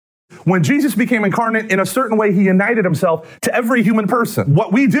when Jesus became incarnate, in a certain way, he united himself to every human person.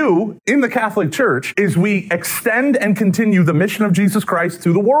 What we do in the Catholic Church is we extend and continue the mission of Jesus Christ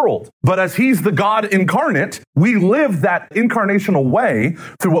to the world. But as he's the God incarnate, we live that incarnational way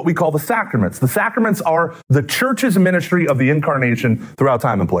through what we call the sacraments. The sacraments are the church's ministry of the incarnation throughout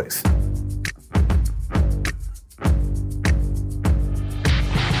time and place.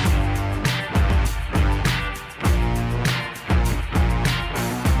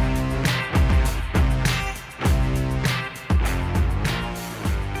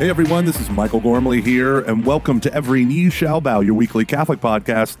 Hey everyone, this is Michael Gormley here, and welcome to Every Knee Shall Bow, your weekly Catholic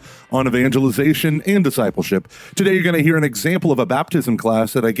podcast on evangelization and discipleship. Today you're going to hear an example of a baptism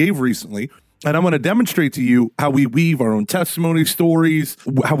class that I gave recently, and I'm going to demonstrate to you how we weave our own testimony stories,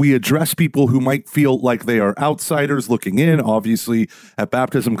 how we address people who might feel like they are outsiders looking in. Obviously, at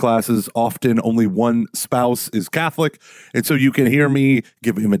baptism classes, often only one spouse is Catholic, and so you can hear me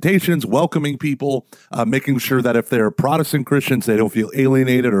give invitations, welcoming people, making sure that if they're Protestant Christians, they don't feel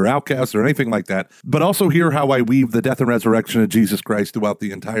alienated or outcast or anything like that, but also hear how I weave the death and resurrection of Jesus Christ throughout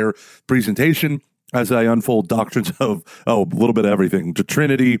the entire presentation as I unfold doctrines of, a little bit of everything, the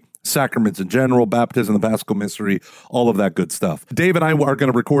Trinity, sacraments in general, baptism, the Paschal Mystery, all of that good stuff. Dave and I are going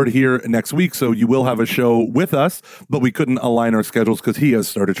to record here next week, so you will have a show with us, but we couldn't align our schedules because he has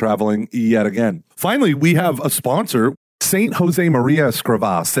started traveling yet again. Finally, we have a sponsor. Saint Jose Maria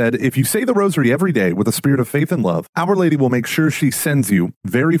Escrivá said, if you say the rosary every day with a spirit of faith and love, Our Lady will make sure she sends you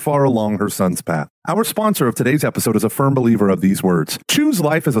very far along her son's path. Our sponsor of today's episode is a firm believer of these words. Choose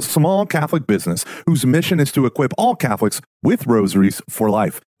Life is a small Catholic business whose mission is to equip all Catholics with rosaries for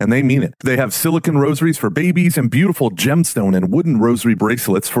life. And they mean it. They have silicone rosaries for babies and beautiful gemstone and wooden rosary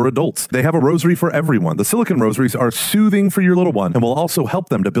bracelets for adults. They have a rosary for everyone. The silicone rosaries are soothing for your little one and will also help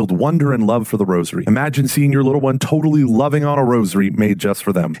them to build wonder and love for the rosary. Imagine seeing your little one totally loving on a rosary made just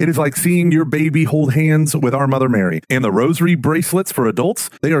for them. It is like seeing your baby hold hands with our Mother Mary. And the rosary bracelets for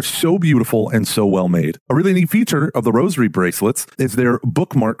adults, they are so beautiful and so well made. A really neat feature of the rosary bracelets is their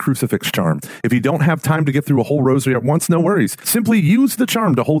bookmark crucifix charm. If you don't have time to get through a whole rosary at once, no worries. Simply use the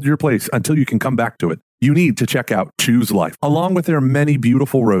charm to hold your place until you can come back to it. You need to check out Choose Life. Along with their many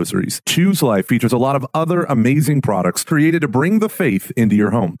beautiful rosaries, Choose Life features a lot of other amazing products created to bring the faith into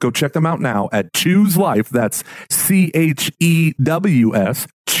your home. Go check them out now at Choose Life. That's CHEWS,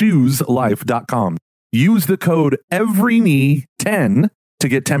 chooselife.com. Use the code EveryKnee10 to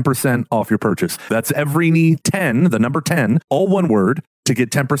get 10% off your purchase. That's EveryKnee10, the number 10, all one word, to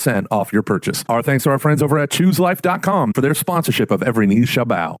get 10% off your purchase. Our thanks to our friends over at chooselife.com for their sponsorship of Every Knee Shall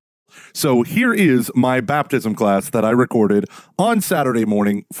Bow. So here is my baptism class that I recorded on Saturday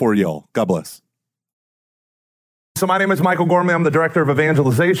morning for y'all. God bless. So my name is Michael Gormley. I'm the director of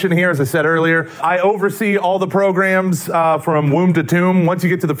evangelization here. As I said earlier, I oversee all the programs from womb to tomb. Once you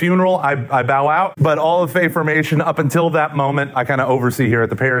get to the funeral, I bow out. But all of faith formation up until that moment, I kind of oversee here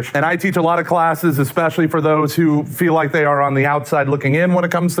at the parish. And I teach a lot of classes, especially for those who feel like they are on the outside looking in when it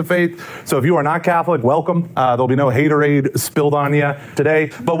comes to faith. So if you are not Catholic, welcome. There'll be no haterade spilled on you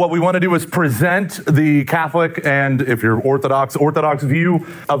today. But what we want to do is present the Catholic and, if you're Orthodox view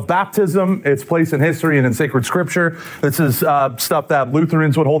of baptism, its place in history and in sacred scripture. This is stuff that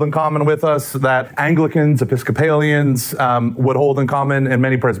Lutherans would hold in common with us, that Anglicans, Episcopalians would hold in common, and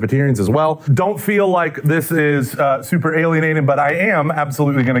many Presbyterians as well. Don't feel like this is super alienating, but I am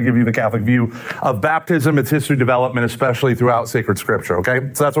absolutely going to give you the Catholic view of baptism, its history, development, especially throughout sacred scripture, okay?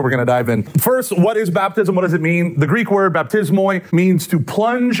 So that's what we're going to dive in. First, what is baptism? What does it mean? The Greek word baptismoi means to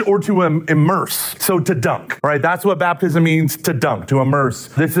plunge or to immerse, so to dunk, right? That's what baptism means, to dunk, to immerse.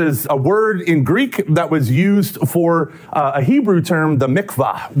 This is a word in Greek that was used for a Hebrew term, the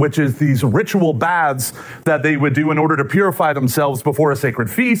mikvah, which is these ritual baths that they would do in order to purify themselves before a sacred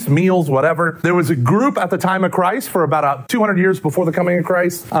feast, meals, whatever. There was a group at the time of Christ for about 200 years before the coming of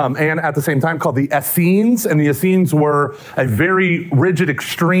Christ, and at the same time called the Essenes. And the Essenes were a very rigid,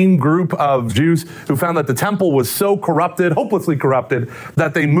 extreme group of Jews who found that the temple was so corrupted, hopelessly corrupted,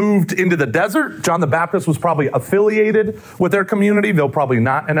 that they moved into the desert. John the Baptist was probably affiliated with their community, though probably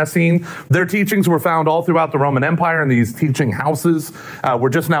not an Essene. Their teachings were found all throughout the Roman Empire in these teaching houses. We're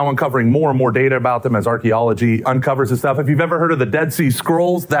just now uncovering more and more data about them as archaeology uncovers this stuff. If you've ever heard of the Dead Sea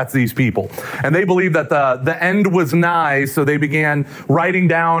Scrolls, that's these people. And they believed that the end was nigh, so they began writing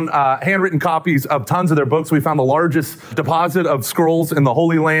down handwritten copies of tons of their books. We found the largest deposit of scrolls in the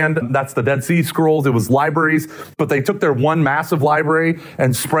Holy Land. That's the Dead Sea Scrolls. It was libraries, but they took their one massive library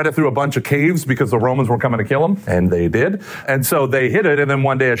and spread it through a bunch of caves because the Romans were coming to kill them, and they did. And so they hid it, and then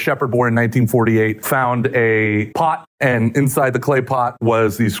one day a shepherd boy in 1948 found a pot and inside the clay pot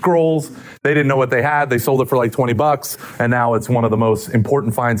was these scrolls. They didn't know what they had. They sold it for like $20, and now it's one of the most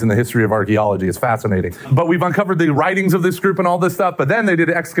important finds in the history of archaeology. It's fascinating. But we've uncovered the writings of this group and all this stuff, but then they did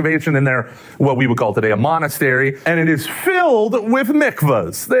excavation in their, what we would call today a monastery, and it is filled with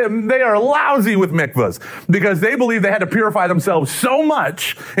mikvahs. They are lousy with mikvahs because they believe they had to purify themselves so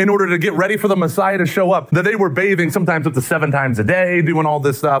much in order to get ready for the Messiah to show up that they were bathing sometimes up to 7 times a day, doing all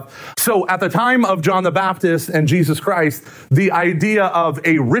this stuff. So at the time of John the Baptist and Jesus Christ, the idea of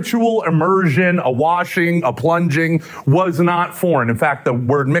a ritual immersion, a washing, a plunging was not foreign. In fact, the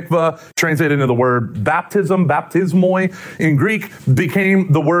word mikvah, translated into the word baptism, baptismoi in Greek,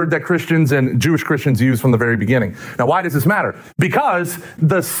 became the word that Christians and Jewish Christians used from the very beginning. Now, why does this matter? Because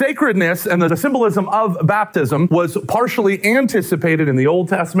the sacredness and the symbolism of baptism was partially anticipated in the Old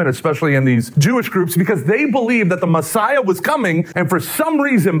Testament, especially in these Jewish groups, because they believed that the Messiah was coming, and for some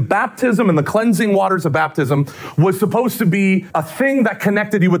reason, baptism and the cleansing waters of baptism was supposed to be a thing that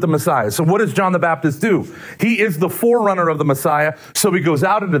connected you with the Messiah. So what does John the Baptist do? He is the forerunner of the Messiah, so he goes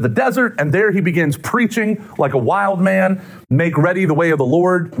out into the desert, and there he begins preaching like a wild man, make ready the way of the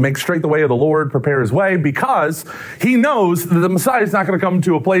Lord, make straight the way of the Lord, prepare his way, because he knows that the Messiah is not going to come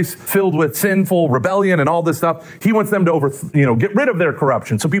to a place filled with sinful rebellion and all this stuff. He wants them to get rid of their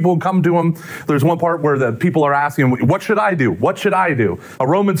corruption. So people come to him. There's one part where the people are asking him, what should I do? What should I do? A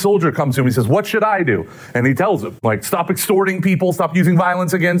Roman soldier comes to him. He says, what should I do? And he tells him, stop extorting people, stop using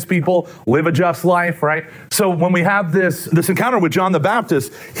violence against people, live a just life, right? So when we have this encounter with John the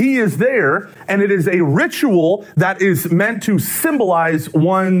Baptist, he is there, and it is a ritual that is meant to symbolize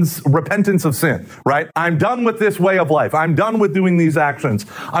one's repentance of sin, right? I'm done with this way of life. I'm done with doing these actions.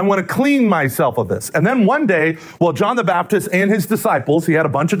 I want to clean myself of this. And then one day, John the Baptist and his disciples, he had a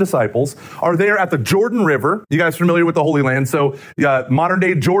bunch of disciples, are there at the Jordan River. You guys familiar with the Holy Land? So modern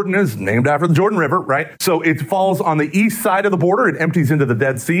day Jordan is named after the Jordan River, right? So it falls on the east side of the border. It empties into the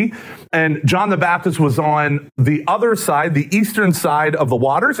Dead Sea. And John the Baptist was on the other side, the eastern side of the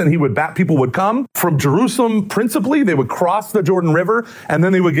waters, and people would come from Jerusalem principally. They would cross the Jordan River, and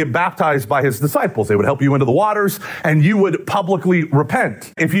then they would get baptized by his disciples. They would help you into the waters, and you would publicly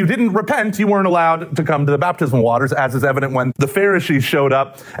repent. If you didn't repent, you weren't allowed to come to the baptismal waters, as is evident when the Pharisees showed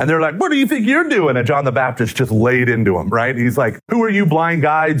up, and they're like, what do you think you're doing? And John the Baptist just laid into him, right? He's like, who are you blind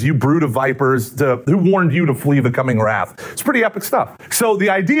guides, you brood of vipers, who warned you to flee the coming wrath? It's pretty epic stuff. So the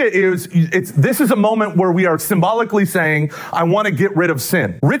idea is, this is a moment where we are symbolically saying, I want to get rid of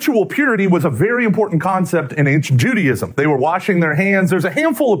sin. Ritual purity was a very important concept in ancient Judaism. They were washing their hands. There's a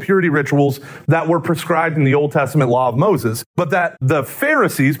handful of purity rituals that were prescribed in the Old Testament law of Moses, but that the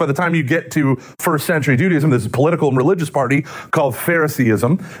Pharisees, by the time you get to first century Judaism, this is a political and religious party called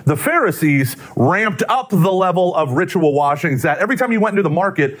Phariseeism. The Pharisees ramped up the level of ritual washings that every time you went into the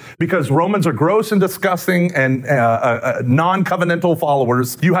market, because Romans are gross and disgusting and non-covenantal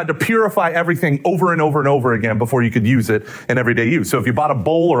followers, you had to purify everything over and over and over again before you could use it in everyday use. So if you bought a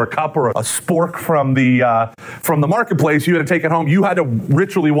bowl or a cup or a spork from the marketplace, you had to take it home. You had to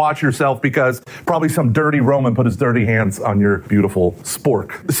ritually wash yourself because probably some dirty Roman put his dirty hands on your beautiful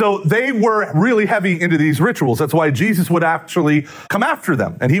spork. So they were really heavy into these rituals. That's why Jesus would actually come after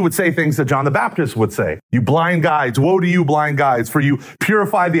them. And he would say things that John the Baptist would say. You blind guides, woe to you blind guides, for you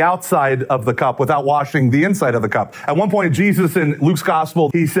purify the outside of the cup without washing the inside of the cup. At one point, Jesus in Luke's gospel,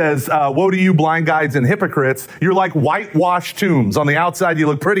 he says, woe to you blind guides and hypocrites. You're like whitewashed tombs. On the outside, you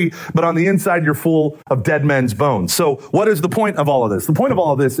look pretty, but on the inside, you're full of dead men's bones. So what is the point of all of this? The point of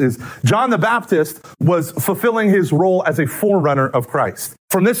all of this is John the Baptist was fulfilling his role as a forerunner of Christ.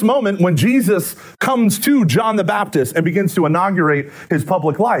 From this moment, when Jesus comes to John the Baptist and begins to inaugurate his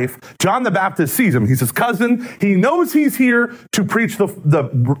public life, John the Baptist sees him. He's his cousin. He knows he's here to preach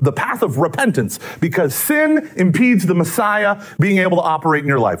the path of repentance, because sin impedes the Messiah being able to operate in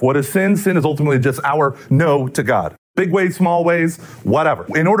your life. What is sin? Sin is ultimately just our no to God. Big ways, small ways, whatever.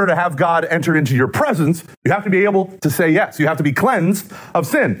 In order to have God enter into your presence, you have to be able to say yes. You have to be cleansed of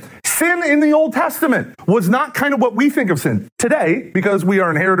sin. Sin in the Old Testament was not kind of what we think of sin today, because we are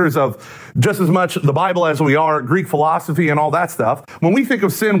inheritors of just as much the Bible as we are Greek philosophy and all that stuff. When we think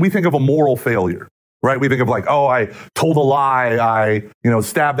of sin, we think of a moral failure. Right? We think of like, oh, I told a lie. I,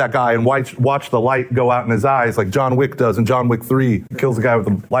 stabbed that guy and watch the light go out in his eyes like John Wick does in John Wick 3. He kills the guy with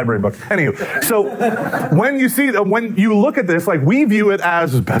the library book. Anyway, so when you look at this, like we view it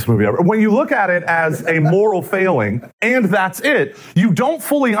as the best movie ever. When you look at it as a moral failing and that's it, you don't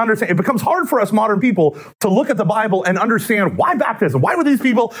fully understand. It becomes hard for us modern people to look at the Bible and understand why baptism. Why were these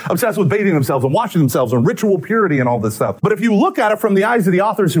people obsessed with bathing themselves and washing themselves and ritual purity and all this stuff? But if you look at it from the eyes of the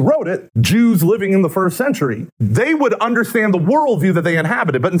authors who wrote it, Jews living in the first century, they would would understand the worldview that they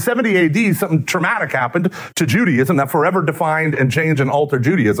inhabited. But in 70 AD, something traumatic happened to Judaism that forever defined and changed and altered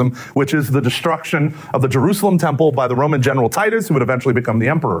Judaism, which is the destruction of the Jerusalem temple by the Roman general Titus, who would eventually become the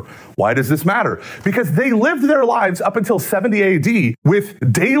emperor. Why does this matter? Because they lived their lives up until 70 AD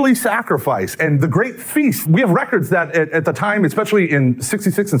with daily sacrifice and the great feast. We have records that at the time, especially in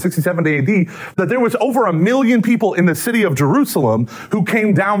 66 and 67 AD, that there was over 1 million people in the city of Jerusalem who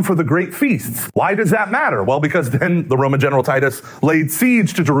came down for the great feasts. Why does that matter? Well, because then the Roman general Titus laid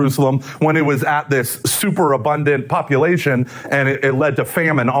siege to Jerusalem when it was at this super abundant population, and it led to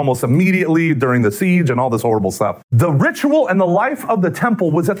famine almost immediately during the siege and all this horrible stuff. The ritual and the life of the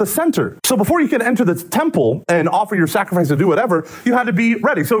temple was at the center. So before you could enter the temple and offer your sacrifice or do whatever, you had to be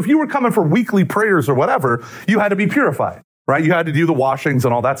ready. So if you were coming for weekly prayers or whatever, you had to be purified. Right? You had to do the washings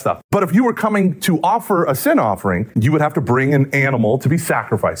and all that stuff. But if you were coming to offer a sin offering, you would have to bring an animal to be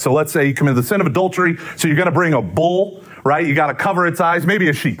sacrificed. So let's say you committed the sin of adultery. So you're going to bring a bull, right? You got to cover its eyes, maybe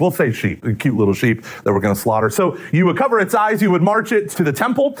a sheep. We'll say sheep, a cute little sheep that we're going to slaughter. So you would cover its eyes. You would march it to the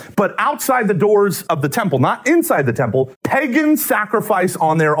temple, but outside the doors of the temple, not inside the temple, pagans sacrifice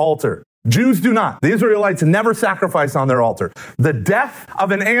on their altar. Jews do not. The Israelites never sacrifice on their altar. The death of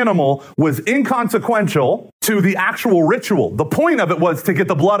an animal was inconsequential to the actual ritual. The point of it was to get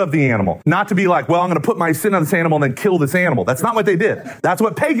the blood of the animal, not to be like, well, I'm going to put my sin on this animal and then kill this animal. That's not what they did. That's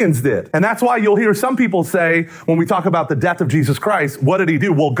what pagans did. And that's why you'll hear some people say, when we talk about the death of Jesus Christ, what did he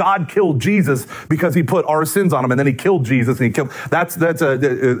do? Well, God killed Jesus because he put our sins on him, and then he killed Jesus and he killed. That's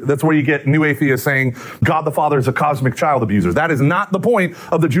where you get new atheists saying God the Father is a cosmic child abuser. That is not the point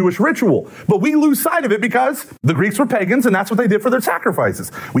of the Jewish ritual. But we lose sight of it because the Greeks were pagans, and that's what they did for their sacrifices.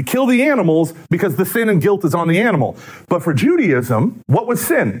 We kill the animals because the sin and guilt is on the animal. But for Judaism, what was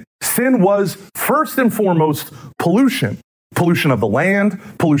sin? Sin was first and foremost pollution. Pollution of the land,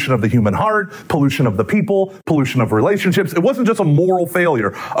 pollution of the human heart, pollution of the people, pollution of relationships. It wasn't just a moral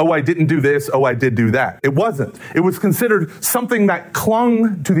failure. Oh, I didn't do this. Oh, I did do that. It wasn't. It was considered something that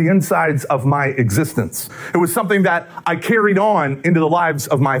clung to the insides of my existence. It was something that I carried on into the lives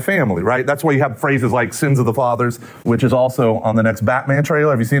of my family, right? That's why you have phrases like sins of the fathers, which is also on the next Batman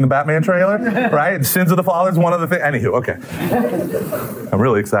trailer. Have you seen the Batman trailer? Right? Sins of the fathers, one of the things. Anywho, okay. I'm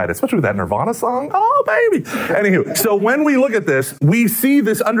really excited, especially with that Nirvana song. Oh, baby. Anywho, so when we look at this, we see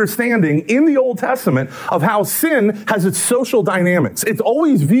this understanding in the Old Testament of how sin has its social dynamics. It's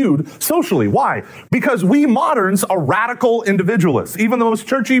always viewed socially. Why? Because we moderns are radical individualists. Even the most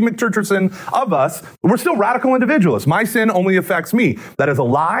churchy McChurcherson of us, we're still radical individualists. My sin only affects me. That is a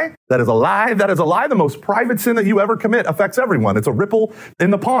lie. That is a lie. That is a lie. The most private sin that you ever commit affects everyone. It's a ripple in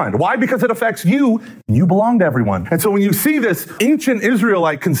the pond. Why? Because it affects you, and you belong to everyone. And so when you see this ancient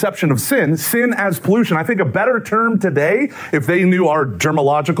Israelite conception of sin, sin as pollution, I think a better term today, if they knew our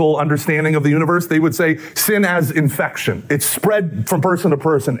germological understanding of the universe, they would say sin as infection. It's spread from person to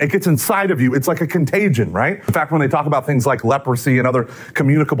person. It gets inside of you. It's like a contagion, right? In fact, when they talk about things like leprosy and other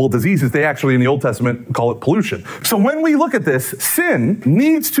communicable diseases, they actually in the Old Testament call it pollution. So when we look at this, sin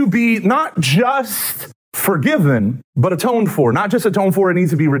needs to be not just forgiven, but atoned for. Not just atoned for, it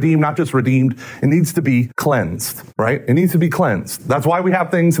needs to be redeemed, not just redeemed, it needs to be cleansed, right? It needs to be cleansed. That's why we have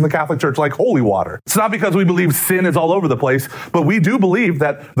things in the Catholic Church like holy water. It's not because we believe sin is all over the place, but we do believe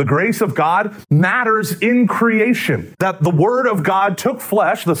that the grace of God matters in creation, that the Word of God took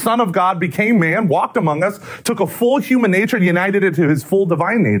flesh, the Son of God became man, walked among us, took a full human nature, united it to his full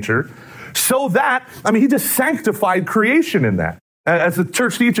divine nature, so that, he just sanctified creation in that. As the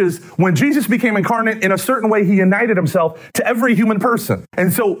church teaches, when Jesus became incarnate, in a certain way, he united himself to every human person.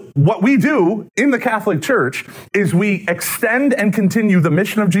 And so what we do in the Catholic Church is we extend and continue the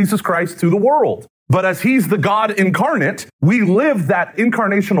mission of Jesus Christ to the world. But as he's the God incarnate, we live that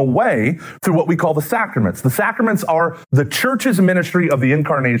incarnational way through what we call the sacraments. The sacraments are the church's ministry of the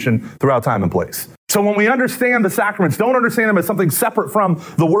incarnation throughout time and place. So when we understand the sacraments, don't understand them as something separate from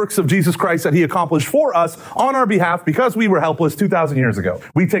the works of Jesus Christ that he accomplished for us on our behalf because we were helpless 2,000 years ago.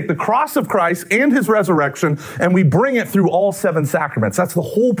 We take the cross of Christ and his resurrection and we bring it through all 7 sacraments. That's the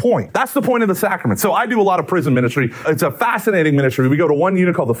whole point. That's the point of the sacraments. So I do a lot of prison ministry. It's a fascinating ministry. We go to one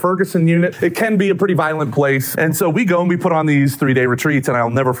unit called the Ferguson unit. It can be a pretty violent place. And so we go and we put on these 3-day retreats. And I'll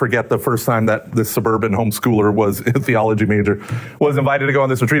never forget the first time that this suburban homeschooler was a theology major was invited to go on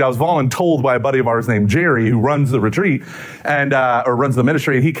this retreat. I was voluntold by a buddy of ours named Jerry, who runs the retreat and or runs the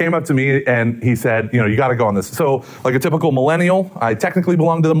ministry. He came up to me and he said, you got to go on this. So like a typical millennial, I technically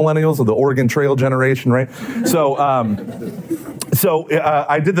belong to the millennials of the Oregon Trail generation, right? So So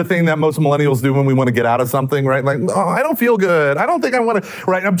I did the thing that most millennials do when we want to get out of something, right? Like, oh, I don't feel good. I don't think I want to,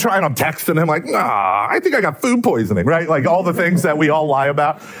 right? I'm texting him like, nah, I think I got food poisoning, right? Like all the things that we all lie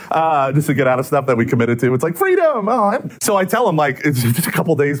about just to get out of stuff that we committed to. It's like freedom. So I tell him like, it's just a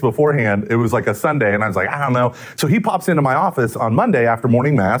couple days beforehand. It was like a Sunday and I was like, I don't know. So he pops into my office on Monday after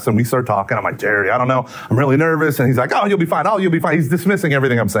morning mass and we start talking. I'm like, Jerry, I don't know. I'm really nervous. And he's like, oh, you'll be fine. Oh, you'll be fine. He's dismissing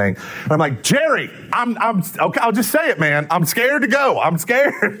everything I'm saying. And I'm like, Jerry, I'm okay. I'll just say it, man. I'm scared to go. I'm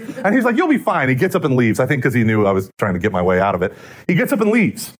scared. And he's like, you'll be fine. He gets up and leaves. I think because he knew I was trying to get my way out of it. He gets up and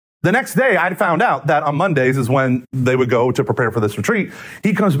leaves. The next day, I found out that on Mondays is when they would go to prepare for this retreat.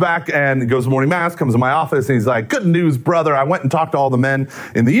 He comes back and goes to morning mass, comes to my office, and he's like, good news, brother. I went and talked to all the men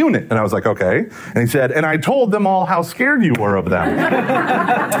in the unit. And I was like, okay. And he said, and I told them all how scared you were of them.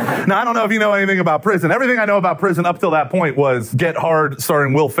 Now, I don't know if you know anything about prison. Everything I know about prison up till that point was Get Hard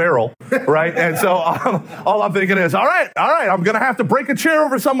starring Will Ferrell, right? And so all I'm thinking is, all right, I'm going to have to break a chair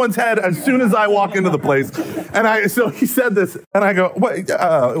over someone's head as soon as I walk into the place. And so he said this, and I go, what?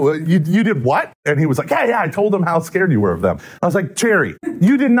 You did what? And he was like, yeah, I told them how scared you were of them. I was like, Jerry,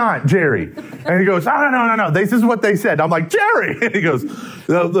 you did not, Jerry. And he goes, no, this is what they said. I'm like, Jerry. And he goes,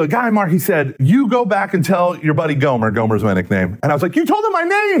 the guy, Mark, he said, you go back and tell your buddy Gomer's my nickname. And I was like, you told him my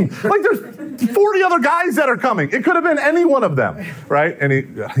name. Like there's 40 other guys that are coming. It could have been any one of them, right? And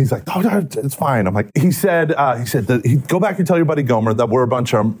he's like, oh, it's fine. I'm like, he said, go back and tell your buddy Gomer that we're a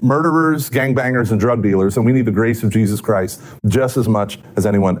bunch of murderers, gangbangers, and drug dealers, and we need the grace of Jesus Christ just as much as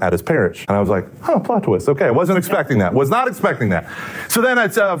anyone at his parish. And I was like, plot twist. Okay, I wasn't expecting that. Was not expecting that. So then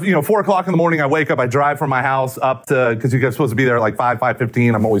it's 4:00 in the morning. I wake up. I drive from my house up to, because you guys are supposed to be there at like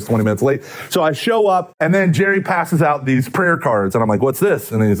 5:15. I'm always 20 minutes late. So I show up, and then Jerry passes out these prayer cards, and I'm like, what's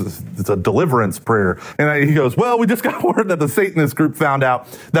this? And it's a deliverance prayer. And he goes, well, we just got word that the Satanist group found out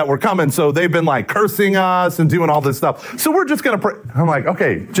that we're coming, so they've been like cursing us and doing all this stuff. So we're just gonna pray. I'm like,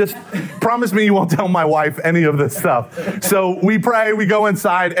 okay, just promise me you won't tell my wife any of this stuff. So we pray. We go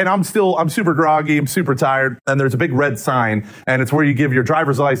inside. And I'm super groggy, I'm super tired, and there's a big red sign, and it's where you give your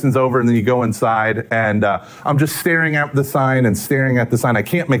driver's license over, and then you go inside, and I'm just staring at the sign. I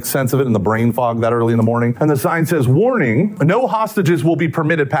can't make sense of it in the brain fog that early in the morning. And the sign says, warning, no hostages will be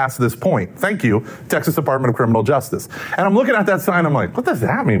permitted past this point. Thank you, Texas Department of Criminal Justice. And I'm looking at that sign, I'm like, what does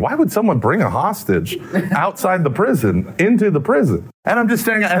that mean? Why would someone bring a hostage outside the prison into the prison? And I'm just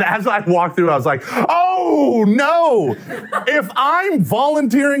staring at it, and as I walk through, I was like, oh no! If I'm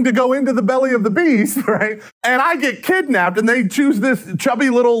volunteering to go into the belly of the beast, right, and I get kidnapped and they choose this chubby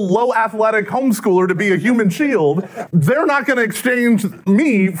little low athletic homeschooler to be a human shield, they're not going to exchange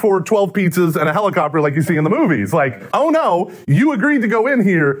me for 12 pizzas and a helicopter like you see in the movies. Like, oh no, you agreed to go in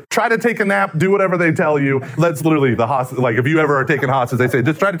here, try to take a nap, do whatever they tell you. That's literally the hostage. Like if you ever are taking hostage, they say,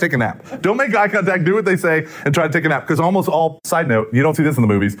 just try to take a nap. Don't make eye contact, do what they say, and try to take a nap. Because almost all, side note, you don't see this in the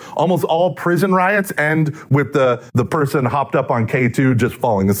movies, almost all prison riots end with the person hopped up on K2 just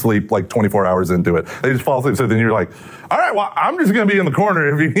falling asleep like 24 hours into it. They just fall asleep. So then you're like, all right, well, I'm just going to be in the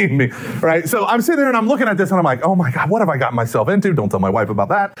corner if you need me, right? So I'm sitting there and I'm looking at this and I'm like, oh my God, what have I gotten myself into? Don't tell my wife about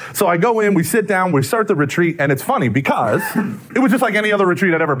that. So I go in, we sit down, we start the retreat, and it's funny because it was just like any other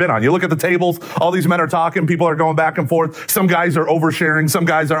retreat I'd ever been on. You look at the tables, all these men are talking, people are going back and forth. Some guys are oversharing, some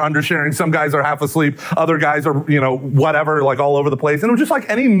guys are undersharing, some guys are half asleep, other guys are, whatever, like all over the place. And it was just like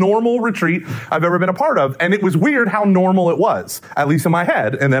any normal retreat I've ever been a part of. And it was weird how normal it was, at least in my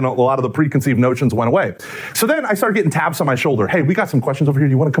head. And then a lot of the preconceived notions went away. So then I started getting taps on my shoulder. Hey, we got some questions over here.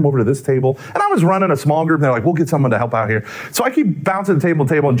 You want to come over to this table? And I was running a small group. And they're like, we'll get someone to help out here. So I keep bouncing the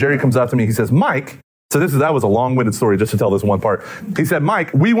table. And Jerry comes up to me. He says, Mike. So that was a long-winded story just to tell this one part. He said,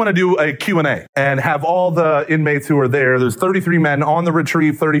 Mike, we want to do a Q&A and have all the inmates who are there. There's 33 men on the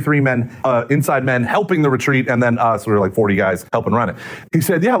retreat, 33 men, inside men helping the retreat, and then us, we're like 40 guys helping run it. He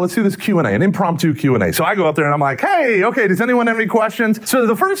said, yeah, let's do this Q&A, an impromptu Q&A. So I go up there and I'm like, hey, okay, does anyone have any questions? So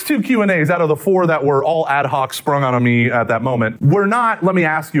the first two Q&As out of the four that were all ad hoc sprung on me at that moment were not, let me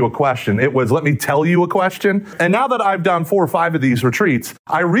ask you a question. It was, let me tell you a question. And now that I've done 4 or 5 of these retreats,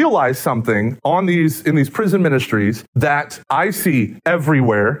 I realized something in these prison ministries that I see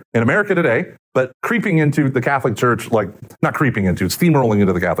everywhere in America today, but creeping into the Catholic Church, like not creeping into, steamrolling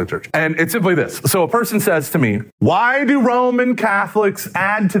into the Catholic Church. And it's simply this. So a person says to me, why do Roman Catholics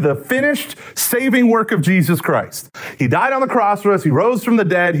add to the finished saving work of Jesus Christ? He died on the cross for us. He rose from the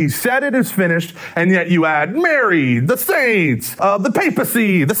dead. He said it is finished. And yet you add Mary, the saints, the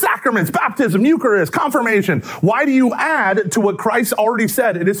papacy, the sacraments, baptism, Eucharist, confirmation. Why do you add to what Christ already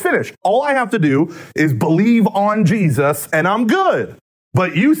said it is finished? All I have to do is believe on Jesus and I'm good.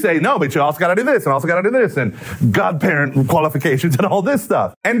 But you say, no, but you also got to do this and also got to do this and godparent qualifications and all this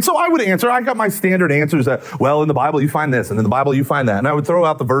stuff. And so I would answer, I got my standard answers that, well, in the Bible you find this and in the Bible you find that. And I would throw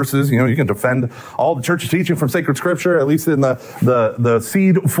out the verses, you can defend all the church's teaching from sacred scripture, at least in the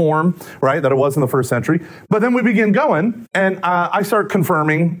seed form, right, that it was in the first century. But then we begin going and I start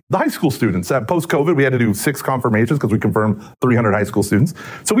confirming the high school students. Post-COVID, we had to do 6 confirmations because we confirmed 300 high school students.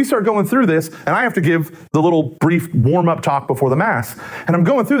 So we start going through this and I have to give the little brief warm-up talk before the Mass. And I'm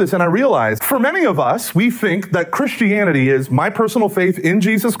going through this and I realize for many of us, we think that Christianity is my personal faith in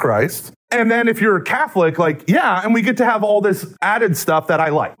Jesus Christ. And then if you're a Catholic, and we get to have all this added stuff that I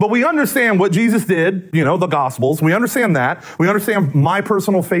like. But we understand what Jesus did, the Gospels. We understand that. We understand my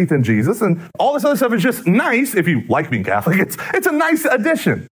personal faith in Jesus. And all this other stuff is just nice. If you like being Catholic, it's a nice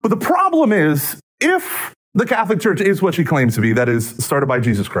addition. But the problem is, if the Catholic Church is what she claims to be, that is started by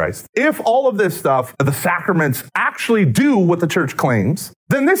Jesus Christ, if all of this stuff, the sacraments, actually do what the church claims,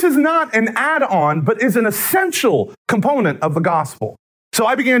 then this is not an add-on, but is an essential component of the gospel. So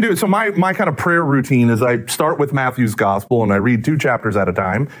I began to, my kind of prayer routine is I start with Matthew's gospel and I read 2 chapters at a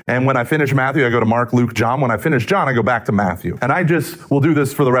time. And when I finish Matthew, I go to Mark, Luke, John. When I finish John, I go back to Matthew. And I just will do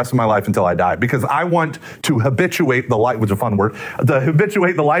this for the rest of my life until I die because I want to habituate the life, which is a fun word, to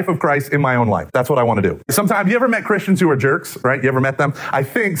habituate the life of Christ in my own life. That's what I want to do. Sometimes, you ever met Christians who are jerks, right? You ever met them? I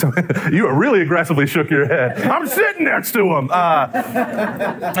think you really aggressively shook your head. I'm sitting next to them.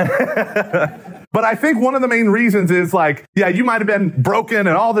 But I think one of the main reasons is you might have been broken and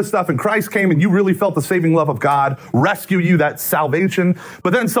all this stuff, and Christ came and you really felt the saving love of God, rescue you, that salvation.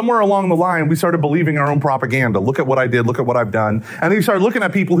 But then somewhere along the line, we started believing our own propaganda. Look at what I did. Look at what I've done. And then you started looking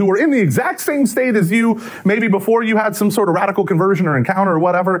at people who were in the exact same state as you, maybe before you had some sort of radical conversion or encounter or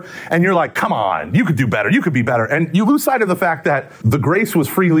whatever. And you're like, come on, you could do better. You could be better. And you lose sight of the fact that the grace was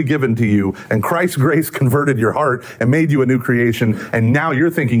freely given to you and Christ's grace converted your heart and made you a new creation. And now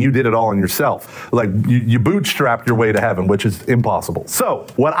you're thinking you did it all on yourself. You bootstrapped your way to heaven, which is impossible. So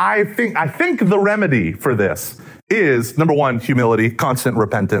what I think the remedy for this is, number 1, humility, constant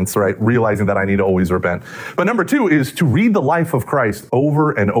repentance, right? Realizing that I need to always repent. But number 2 is to read the life of Christ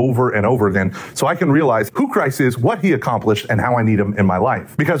over and over and over again so I can realize who Christ is, what he accomplished, and how I need him in my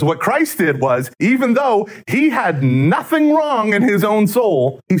life. Because what Christ did was, even though he had nothing wrong in his own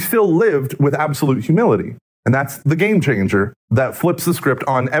soul, he still lived with absolute humility. And that's the game changer that flips the script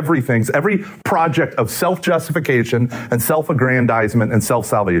on every project of self-justification and self-aggrandizement and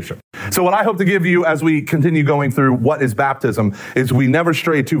self-salvation. So what I hope to give you as we continue going through what is baptism is we never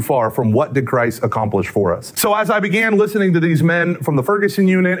stray too far from what did Christ accomplish for us. So as I began listening to these men from the Ferguson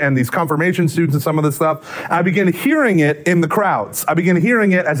unit and these confirmation students and some of this stuff, I began hearing it in the crowds. I began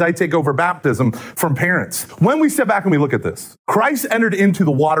hearing it as I take over baptism from parents. When we step back and we look at this, Christ entered into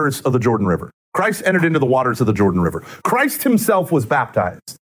the waters of the Jordan River. Christ entered into the waters of the Jordan River. Christ himself was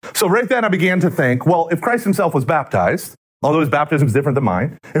baptized. So right then I began to think, well, if Christ himself was baptized, although his baptism is different than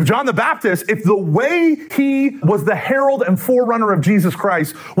mine, if John the Baptist, if the way he was the herald and forerunner of Jesus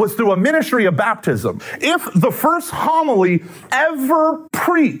Christ was through a ministry of baptism, if the first homily ever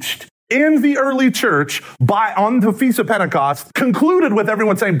preached in the early church on the Feast of Pentecost concluded with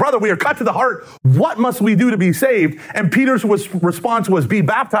everyone saying, brother, we are cut to the heart. What must we do to be saved? And Peter's response was, be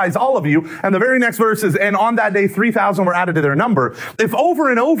baptized, all of you. And the very next verse is, and on that day, 3,000 were added to their number. If over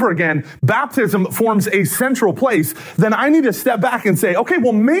and over again, baptism forms a central place, then I need to step back and say, okay,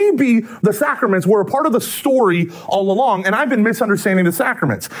 well, maybe the sacraments were a part of the story all along. And I've been misunderstanding the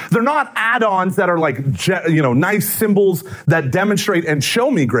sacraments. They're not add-ons that are nice symbols that demonstrate and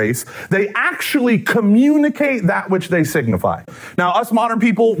show me grace. They actually communicate that which they signify. Now, us modern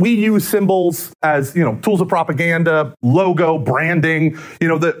people, we use symbols as, tools of propaganda, logo, branding.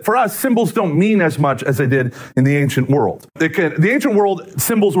 For us, symbols don't mean as much as they did in the ancient world. The ancient world,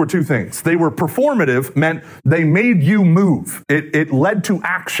 symbols were 2 things. They were performative, meant they made you move. It led to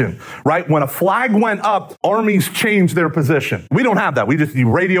action, right? When a flag went up, armies changed their position. We don't have that.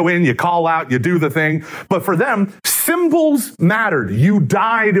 You radio in, you call out, you do the thing. But for them, symbols mattered. You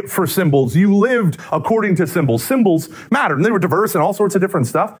died for symbols. You lived according to symbols. Symbols mattered. And they were diverse and all sorts of different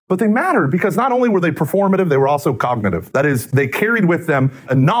stuff. But they mattered because not only were they performative, they were also cognitive. That is, they carried with them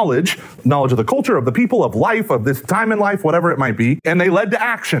a knowledge of the culture, of the people, of life, of this time in life, whatever it might be. And they led to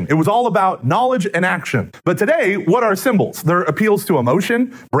action. It was all about knowledge and action. But today, what are symbols? They're appeals to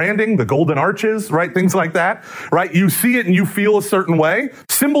emotion, branding, the golden arches, right? Things like that, right? You see it and you feel a certain way.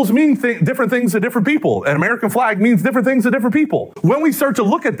 Symbols mean different things to different people. An American flag means means different things to different people. When we start to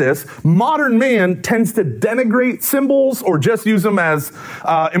look at this, modern man tends to denigrate symbols or just use them as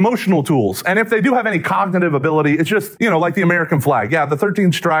emotional tools. And if they do have any cognitive ability, it's just, like the American flag. Yeah, the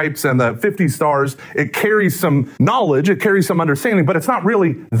 13 stripes and the 50 stars, it carries some knowledge, it carries some understanding, but it's not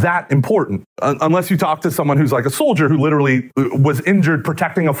really that important. Unless you talk to someone who's like a soldier who literally was injured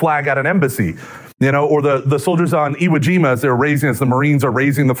protecting a flag at an embassy. Or the soldiers on Iwo Jima as the Marines are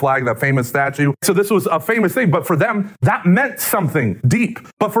raising the flag, that famous statue. So this was a famous thing, but for them, that meant something deep.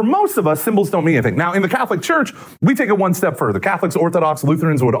 But for most of us, symbols don't mean anything. Now, in the Catholic Church, we take it one step further. Catholics, Orthodox,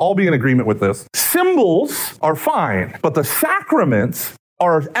 Lutherans would all be in agreement with this. Symbols are fine, but the sacraments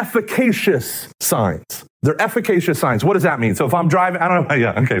are efficacious signs. They're efficacious signs. What does that mean? So if I'm driving, I don't know.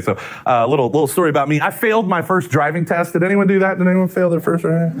 Yeah, okay. So a little story about me. I failed my first driving test. Did anyone do that? Did anyone fail their first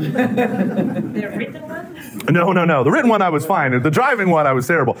driving? The written one? No. The written one, I was fine. The driving one, I was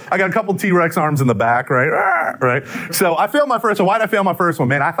terrible. I got a couple T-Rex arms in the back, right? So I failed my first one. Why did I fail my first one?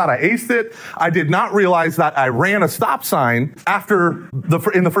 Man, I thought I aced it. I did not realize that I ran a stop sign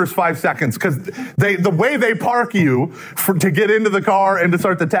in the first 5 seconds, because the way they park you to get into the car and to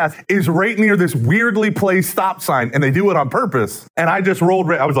start the test is right near this weirdly placed stop sign, and they do it on purpose. And I just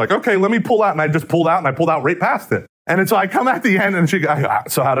rolled. I was like, okay, let me pull out, and I just pulled out, and I pulled out right past it. And so I come at the end, and she goes,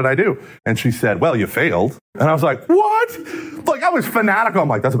 so how did I do? And she said, well, you failed. And I was like, what? Like, I was fanatical. I'm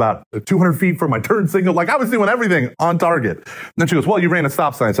like, that's about 200 feet from my turn signal. Like, I was doing everything on target. And then she goes, well, you ran a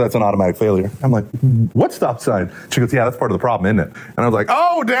stop sign, so that's an automatic failure. I'm like, what stop sign? She goes, yeah, that's part of the problem, isn't it? And I was like,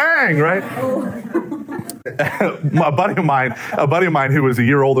 oh, dang, right? A buddy of mine who was a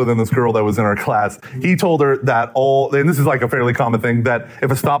year older than this girl that was in our class, he told her that and this is like a fairly common thing, that if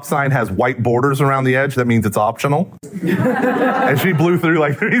a stop sign has white borders around the edge, that means it's optional. And she blew through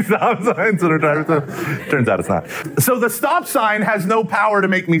like 3 stop signs in her driver's test. Turns out it's not. So the stop sign has no power to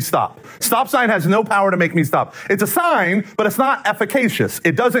make me stop. Stop sign has no power to make me stop. It's a sign, but it's not efficacious.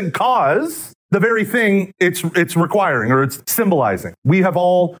 It doesn't cause the very thing it's requiring or it's symbolizing. We have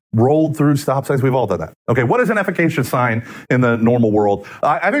all rolled through stop signs. We've all done that. Okay, what is an efficacious sign in the normal world?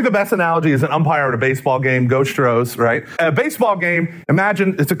 I think the best analogy is an umpire at a baseball game. Go Stros, right? At a baseball game,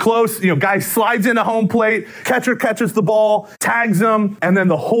 imagine it's a close, guy slides into home plate, catcher catches the ball, tags him, and then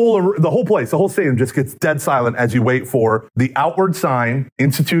the whole place, the whole stadium just gets dead silent as you wait for the outward sign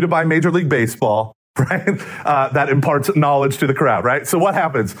instituted by Major League Baseball, right? That imparts knowledge to the crowd, right? So what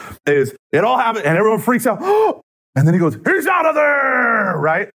happens is it all happens and everyone freaks out. And then he goes, he's out of there,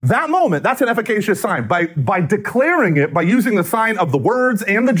 right? That moment, that's an efficacious sign. By declaring it, by using the sign of the words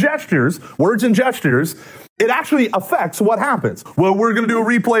and the gestures, words and gestures, it actually affects what happens. Well, we're going to do a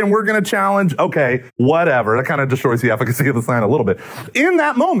replay and we're going to challenge. Okay, whatever. That kind of destroys the efficacy of the sign a little bit. In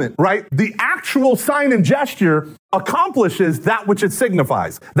that moment, right, the actual sign and gesture accomplishes that which it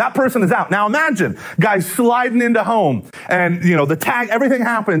signifies. That person is out. Now imagine guys sliding into home and, the tag, everything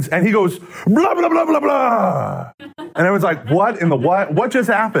happens and he goes, blah, blah, blah, blah, blah. And everyone's like, what in the what? What just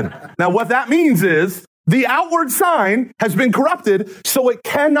happened? Now what that means is the outward sign has been corrupted, so it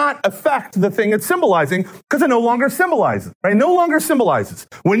cannot affect the thing it's symbolizing because it no longer symbolizes, right? No longer symbolizes.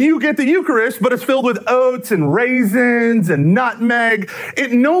 When you get the Eucharist, but it's filled with oats and raisins and nutmeg,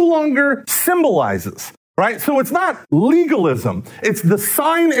 it no longer symbolizes. Right? So it's not legalism. It's the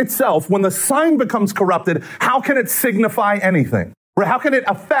sign itself. When the sign becomes corrupted, how can it signify anything? Right? How can it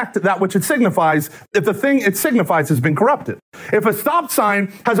affect that which it signifies if the thing it signifies has been corrupted? If a stop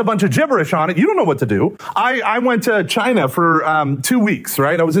sign has a bunch of gibberish on it, you don't know what to do. I went to China for 2 weeks,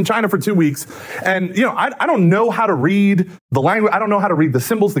 right? I was in China for 2 weeks. And, I don't know how to read the language. I don't know how to read the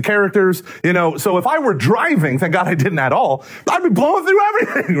symbols, the characters, So if I were driving, thank God I didn't at all, I'd be blowing through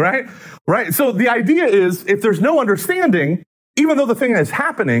everything, right? Right? So the idea is if there's no understanding, even though the thing is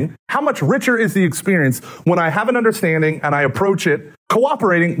happening, how much richer is the experience when I have an understanding and I approach it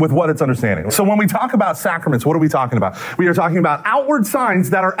cooperating with what it's understanding. So when we talk about sacraments, what are we talking about? We are talking about outward signs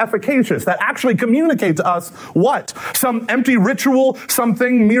that are efficacious, that actually communicate to us what? Some empty ritual,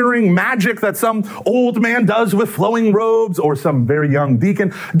 something mirroring magic that some old man does with flowing robes, or some very young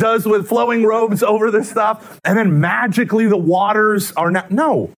deacon does with flowing robes over this stuff, and then magically the waters are not.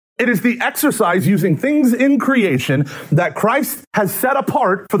 No. It is the exercise using things in creation that Christ has set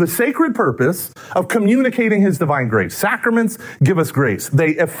apart for the sacred purpose of communicating his divine grace. Sacraments give us grace.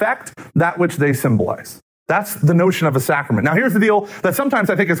 They affect that which they symbolize. That's the notion of a sacrament. Now, here's the deal that sometimes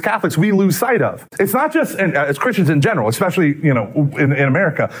I think as Catholics we lose sight of. It's not just, and as Christians in general, especially, in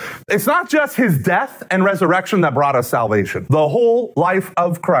America, it's not just his death and resurrection that brought us salvation. The whole life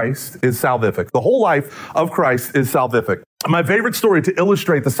of Christ is salvific. The whole life of Christ is salvific. My favorite story to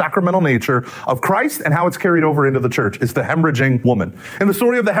illustrate the sacramental nature of Christ and how it's carried over into the church is the hemorrhaging woman. In the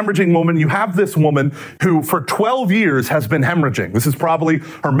story of the hemorrhaging woman, you have this woman who for 12 years has been hemorrhaging. This is probably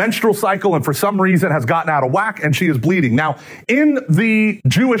her menstrual cycle and for some reason has gotten out of whack and she is bleeding. Now, in the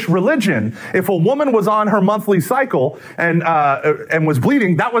Jewish religion, if a woman was on her monthly cycle and was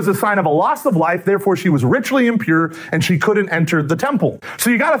bleeding, that was a sign of a loss of life. Therefore, she was ritually impure and she couldn't enter the temple.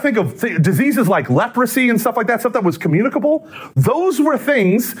 So you got to think of diseases like leprosy and stuff like that, stuff that was communicable. Those were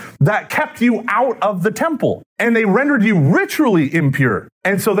things that kept you out of the temple, and they rendered you ritually impure.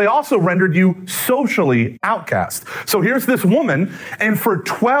 And so they also rendered you socially outcast. So here's this woman, and for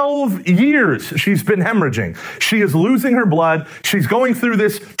 12 years, she's been hemorrhaging. She is losing her blood. She's going through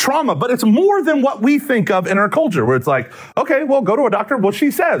this trauma, but it's more than what we think of in our culture, where it's like, okay, well, go to a doctor. Well,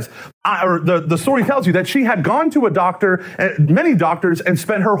 she says, the story tells you that she had gone to a doctor, many doctors, and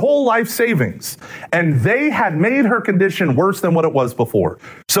spent her whole life savings. And they had made her condition worse than what it was before.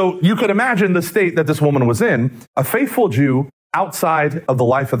 So you could imagine the state that this woman was in, a faithful Jew, outside of the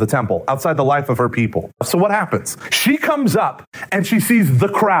life of the temple, outside the life of her people. So what happens? She comes up and she sees the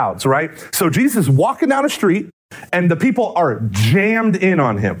crowds, right? So Jesus is walking down a street and the people are jammed in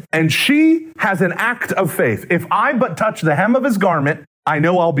on him. And she has an act of faith. If I but touch the hem of his garment, I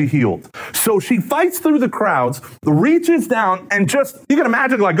know I'll be healed. So she fights through the crowds, reaches down and just, you can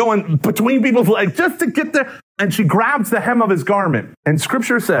imagine like going between people's legs just to get there. And she grabs the hem of his garment. And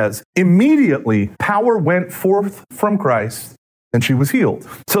scripture says, immediately power went forth from Christ and she was healed.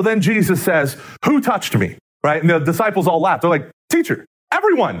 So then Jesus says, who touched me? Right? And the disciples all laughed. They're like, teacher,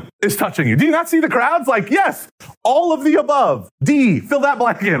 everyone is touching you. Do you not see the crowds? Like, yes, all of the above. D, fill that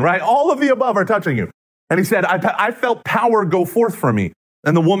blank in, right? All of the above are touching you. And he said, I felt power go forth from me.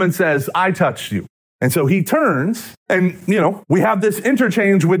 And the woman says, I touched you. And so he turns and, we have this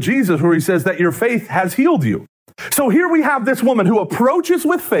interchange with Jesus where he says that your faith has healed you. So here we have this woman who approaches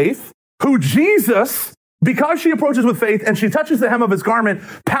with faith, who Jesus, because she approaches with faith and she touches the hem of his garment,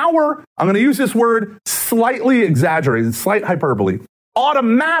 power, I'm going to use this word slightly exaggerated, slight hyperbole,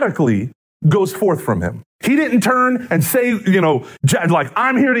 automatically goes forth from him. He didn't turn and say, like,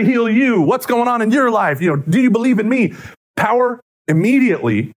 I'm here to heal you. What's going on in your life? Do you believe in me? Power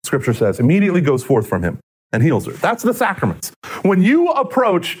immediately, scripture says, immediately goes forth from him and heals her. That's the sacraments. When you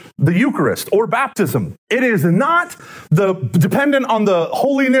approach the Eucharist or baptism, it is not dependent on the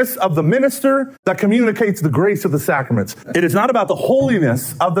holiness of the minister that communicates the grace of the sacraments. It is not about the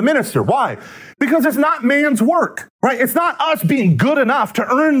holiness of the minister. Why? Because it's not man's work, right? It's not us being good enough to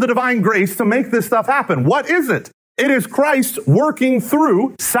earn the divine grace to make this stuff happen. What is it? It is Christ working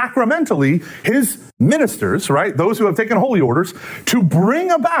through sacramentally his ministers, right? Those who have taken holy orders to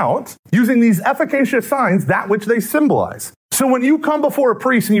bring about, using these efficacious signs, that which they symbolize. So when you come before a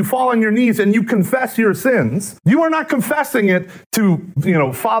priest and you fall on your knees and you confess your sins, you are not confessing it to,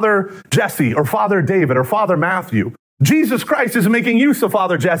 Father Jesse or Father David or Father Matthew. Jesus Christ is making use of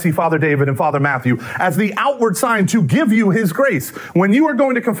Father Jesse, Father David, and Father Matthew as the outward sign to give you his grace. When you are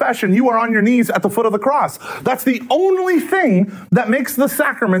going to confession, you are on your knees at the foot of the cross. That's the only thing that makes the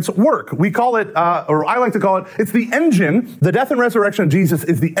sacraments work. We call it, or I like to call it, it's the engine. The death and resurrection of Jesus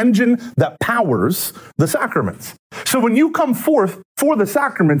is the engine that powers the sacraments. So when you come forth for the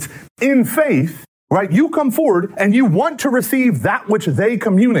sacraments in faith, right, you come forward and you want to receive that which they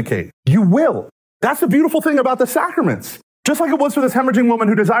communicate. You will. That's the beautiful thing about the sacraments. Just like it was for this hemorrhaging woman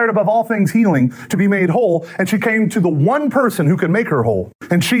who desired above all things healing to be made whole, and she came to the one person who could make her whole,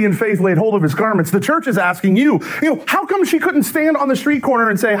 and she in faith laid hold of his garments. The church is asking you, how come she couldn't stand on the street corner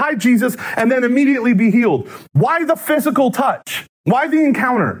and say, hi, Jesus, and then immediately be healed? Why the physical touch? Why the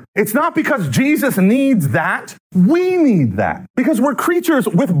encounter? It's not because Jesus needs that. We need that because we're creatures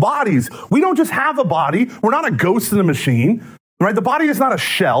with bodies. We don't just have a body. We're not a ghost in a machine, right? The body is not a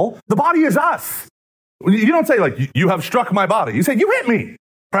shell. The body is us. You don't say like, you have struck my body. You say, you hit me,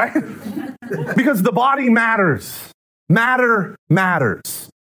 right? Because the body matters. Matter matters.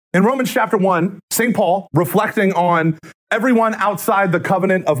 In Romans chapter 1, St. Paul, reflecting on everyone outside the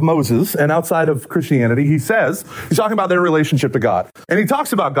covenant of Moses and outside of Christianity, he's talking about their relationship to God. And he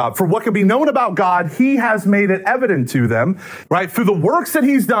talks about God. For what can be known about God, he has made it evident to them, right? Through the works that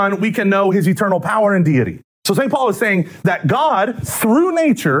he's done, we can know his eternal power and deity. So St. Paul is saying that God, through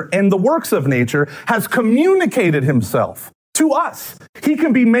nature and the works of nature, has communicated himself to us. He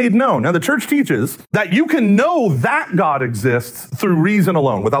can be made known. Now, the church teaches that you can know that God exists through reason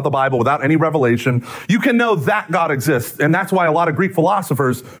alone, without the Bible, without any revelation. You can know that God exists. And that's why a lot of Greek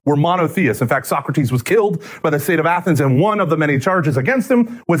philosophers were monotheists. In fact, Socrates was killed by the state of Athens, and one of the many charges against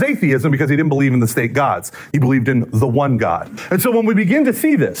him was atheism because he didn't believe in the state gods. He believed in the one God. And so when we begin to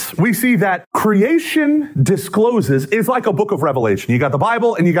see this, we see that creation discloses is like a book of Revelation. You got the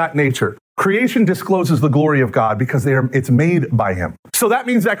Bible and you got nature. Creation discloses the glory of God because it's made by him. So that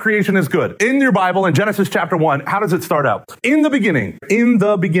means that creation is good. In your Bible, in Genesis chapter 1, how does it start out? In the beginning. In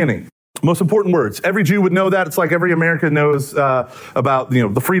the beginning. Most important words. Every Jew would know that. It's like every American knows about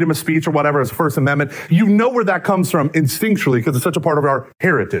the freedom of speech or whatever as the First Amendment. You know where that comes from instinctually because it's such a part of our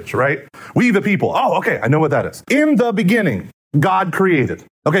heritage, right? We the people. Oh, okay, I know what that is. In the beginning, God created.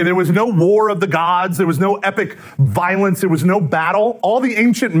 Okay, there was no war of the gods. There was no epic violence. There was no battle. All the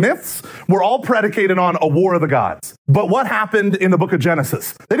ancient myths were all predicated on a war of the gods. But what happened in the book of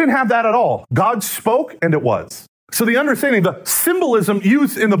Genesis? They didn't have that at all. God spoke and it was. So the understanding, the symbolism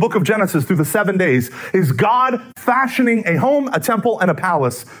used in the book of Genesis through the 7 days is God fashioning a home, a temple, and a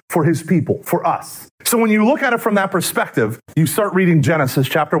palace for his people, for us. So when you look at it from that perspective, you start reading Genesis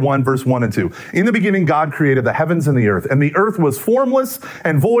chapter 1, verse 1 and 2. In the beginning, God created the heavens and the earth was formless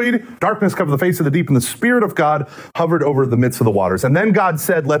and void. Darkness covered the face of the deep, and the Spirit of God hovered over the midst of the waters. And then God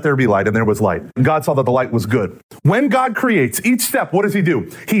said, let there be light, and there was light. And God saw that the light was good. When God creates each step, what does he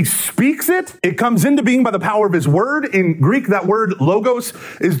do? He speaks it. It comes into being by the power of his word. In Greek, that word logos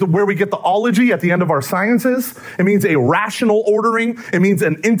is where we get the ology at the end of our sciences. It means a rational ordering. It means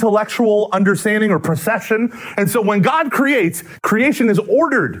an intellectual understanding or procession. And so when God creates, creation is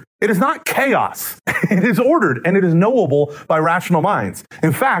ordered. It is not chaos. It is ordered and it is knowable by rational minds.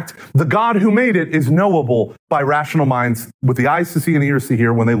 In fact, the God who made it is knowable by rational minds with the eyes to see and ears to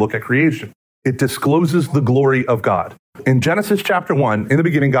hear when they look at creation. It discloses the glory of God. In Genesis chapter 1, in the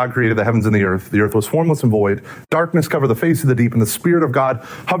beginning, God created the heavens and the earth. The earth was formless and void. Darkness covered the face of the deep, and the Spirit of God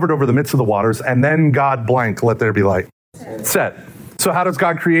hovered over the midst of the waters. And then God blank, let there be light. Said. So how does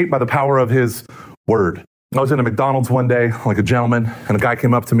God create? By the power of his word. I was in a McDonald's one day, like a gentleman, and a guy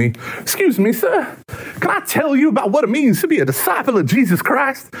came up to me. Excuse me, sir, can I tell you about what it means to be a disciple of Jesus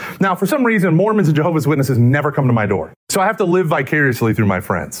Christ? Now, for some reason, Mormons and Jehovah's Witnesses never come to my door. So I have to live vicariously through my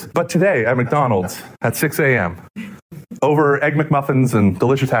friends. But today at McDonald's at 6 a.m., over Egg McMuffins and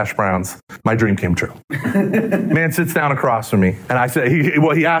delicious hash browns, my dream came true. Man sits down across from me, and I say,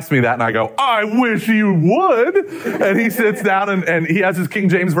 he asked me that, and I go, I wish you would. And he sits down, and he has his King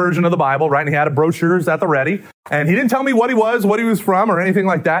James version of the Bible, right? And he had brochures at the ready. And he didn't tell me what he was from, or anything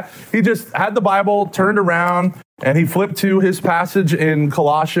like that. He just had the Bible turned around, and he flipped to his passage in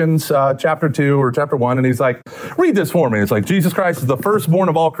Colossians chapter 2 or chapter 1, and he's like, read this for me. It's like, Jesus Christ is the firstborn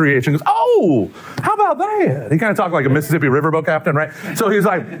of all creation. He goes, oh, how about that? He kind of talked like a Mississippi riverboat captain, right? So he's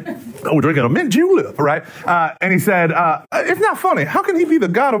like, oh, we're drinking a mint julep, right? And he said, it's not funny. How can he be the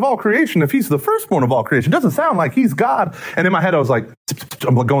God of all creation if he's the firstborn of all creation? It doesn't sound like he's God. And in my head, I was like,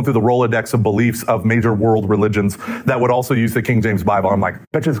 I'm going through the Rolodex of beliefs of major world religions that would also use the King James Bible. I'm like,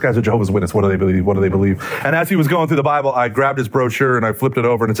 bet you this guy's a Jehovah's Witness. What do they believe? What do they believe? And as he was going through the Bible, I grabbed his brochure and I flipped it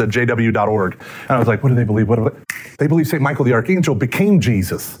over and it said jw.org. And I was like, what do they believe? They believe St. Michael the Archangel became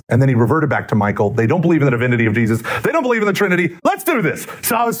Jesus. And then he reverted back to Michael. They don't believe in the divinity of Jesus. They don't believe in the Trinity. Let's do this.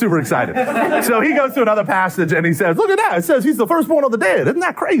 So I was super excited. So he goes to another passage and he says, look at that. It says he's the firstborn of the dead. Isn't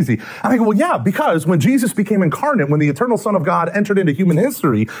that crazy? And I go, well, yeah, because when Jesus became incarnate, when the eternal Son of God entered into human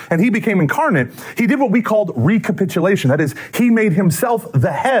history and he became incarnate, he did what we called recapitulation. That is, he made himself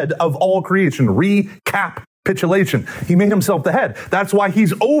the head of all creation. Recapitulation. He made himself the head. That's why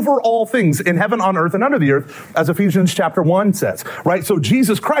he's over all things in heaven, on earth, and under the earth, as Ephesians chapter 1 says, right? So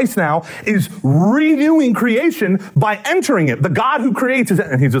Jesus Christ now is renewing creation by entering it. The God who creates is,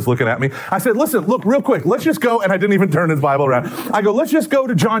 and he's just looking at me. I said, listen, look real quick. Let's just go. And I didn't even turn his Bible around. I go, let's just go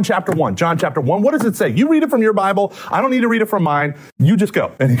to John chapter 1. John chapter 1. What does it say? You read it from your Bible. I don't need to read it from mine. You just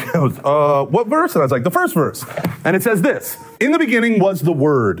go. And he goes, what verse? And I was like, the first verse. And it says this, in the beginning was the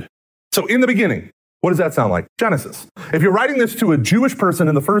Word. So in the beginning. What does that sound like? Genesis. If you're writing this to a Jewish person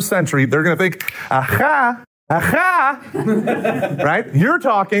in the first century, they're going to think, aha, right? You're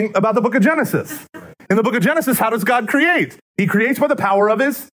talking about the book of Genesis. In the book of Genesis, how does God create? He creates by the power of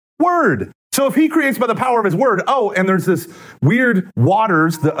his word. So if he creates by the power of his word, and there's this weird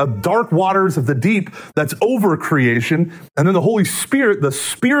waters, the dark waters of the deep that's over creation, and then the Holy Spirit, the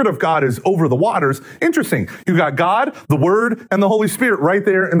Spirit of God is over the waters. Interesting. You've got God, the Word, and the Holy Spirit right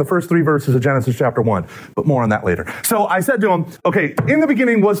there in the first 3 verses of Genesis chapter 1. But more on that later. So I said to him, okay, in the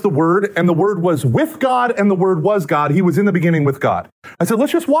beginning was the Word, and the Word was with God, and the Word was God. He was in the beginning with God. I said,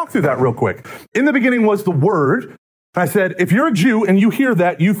 let's just walk through that real quick. In the beginning was the Word. I said, if you're a Jew and you hear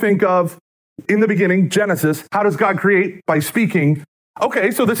that, you think of, in the beginning, Genesis, how does God create? By speaking.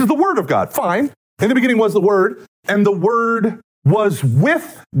 Okay, so this is the Word of God. Fine. In the beginning was the Word, and the Word was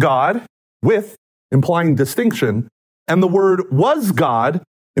with God, with, implying distinction, and the Word was God,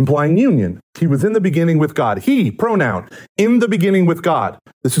 implying union. He was in the beginning with God. He, pronoun, in the beginning with God.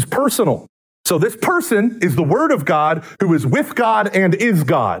 This is personal. So this person is the Word of God who is with God and is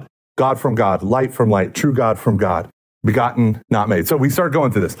God. God from God, light from light, true God from God. Begotten, not made. So we start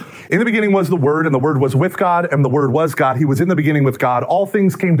going through this. In the beginning was the Word, and the Word was with God, and the Word was God. He was in the beginning with God. All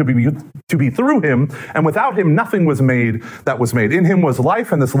things came to be through him, and without him nothing was made that was made. In him was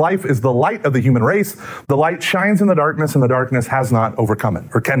life, and this life is the light of the human race. The light shines in the darkness, and the darkness has not overcome it,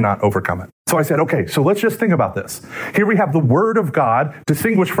 or cannot overcome it. So I said, okay, so let's just think about this. Here we have the Word of God,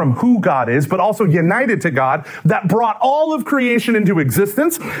 distinguished from who God is, but also united to God, that brought all of creation into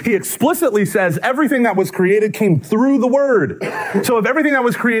existence. He explicitly says everything that was created came through the Word. So if everything that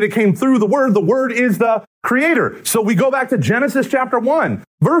was created came through the Word is the creator. So we go back to Genesis chapter 1,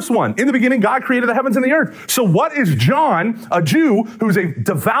 verse 1. In the beginning, God created the heavens and the earth. So what is John, a Jew who's a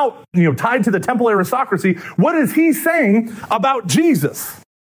devout, tied to the temple aristocracy, what is he saying about Jesus?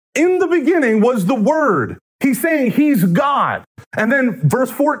 In the beginning was the Word. He's saying he's God. And then verse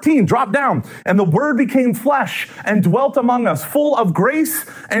 14, drop down. And the Word became flesh and dwelt among us, full of grace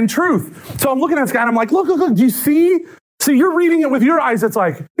and truth. So I'm looking at this guy and I'm like, look, do you see? See, you're reading it with your eyes. It's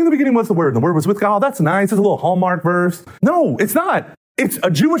like, in the beginning was the Word, and the Word was with God. Oh, that's nice. It's a little Hallmark verse. No, it's not. It's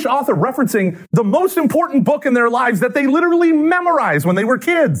a Jewish author referencing the most important book in their lives that they literally memorized when they were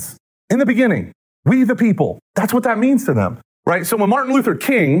kids. In the beginning, we the people. That's what that means to them. Right? So when Martin Luther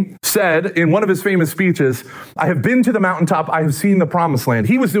King said in one of his famous speeches, I have been to the mountaintop, I have seen the promised land.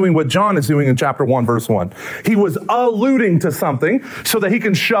 He was doing what John is doing in chapter 1, verse 1. He was alluding to something so that he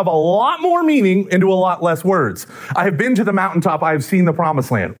can shove a lot more meaning into a lot less words. I have been to the mountaintop, I have seen the promised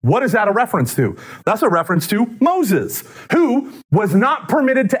land. What is that a reference to? That's a reference to Moses, who was not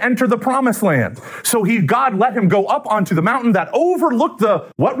permitted to enter the promised land. So God let him go up onto the mountain that overlooked the,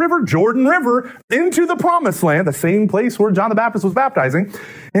 what river? Jordan River, into the promised land, the same place where John the Baptist was baptizing,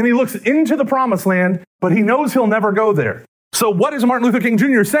 and he looks into the promised land, but he knows he'll never go there. So what is Martin Luther King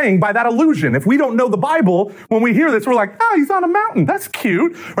Jr. saying by that allusion? If we don't know the Bible, when we hear this, we're like, he's on a mountain. That's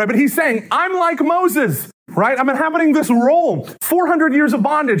cute, right? But he's saying, I'm like Moses, right? I'm inhabiting this role. 400 years of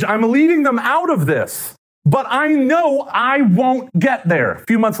bondage. I'm leading them out of this, but I know I won't get there. A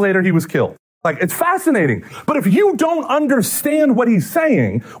few months later, he was killed. Like, it's fascinating. But if you don't understand what he's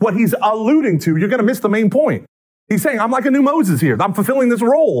saying, what he's alluding to, you're going to miss the main point. He's saying, I'm like a new Moses here. I'm fulfilling this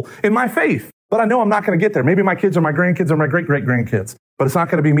role in my faith, but I know I'm not going to get there. Maybe my kids or my grandkids or my great-great-grandkids, but it's not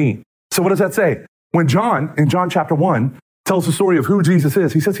going to be me. So what does that say? When John, in John chapter 1, tells the story of who Jesus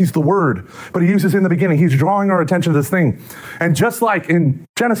is, he says he's the Word, but he uses in the beginning. He's drawing our attention to this thing. And just like in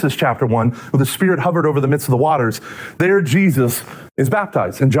Genesis chapter 1, where the Spirit hovered over the midst of the waters, there Jesus is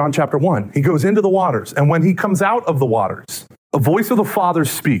baptized in John chapter 1. He goes into the waters, and when he comes out of the waters, a voice of the Father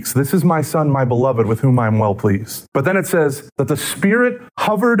speaks, this is my Son, my beloved, with whom I am well pleased. But then it says that the Spirit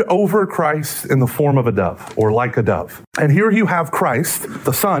hovered over Christ in the form of a dove, or like a dove. And here you have Christ,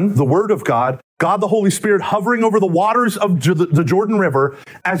 the Son, the Word of God, God the Holy Spirit hovering over the waters of the Jordan River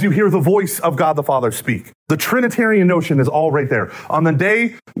as you hear the voice of God the Father speak. The Trinitarian notion is all right there. On the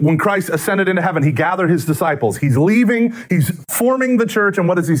day when Christ ascended into heaven, he gathered his disciples. He's leaving, he's forming the church, and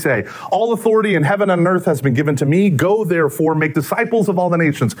what does he say? All authority in heaven and earth has been given to me. Go therefore, make disciples of all the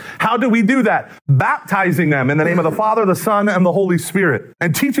nations. How do we do that? Baptizing them in the name of the Father, the Son, and the Holy Spirit,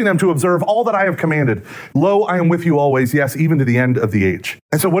 and teaching them to observe all that I have commanded. Lo, I am with you always, yes, even to the end of the age.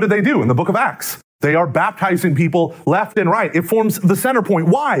 And so what did they do in the book of Acts? They are baptizing people left and right. It forms the center point.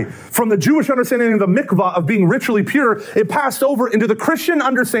 Why? From the Jewish understanding of the mikvah, of being ritually pure, it passed over into the Christian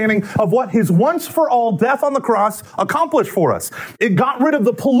understanding of what his once-for-all death on the cross accomplished for us. It got rid of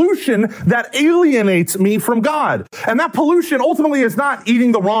the pollution that alienates me from God. And that pollution ultimately is not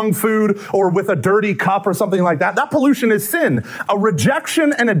eating the wrong food or with a dirty cup or something like that. That pollution is sin, a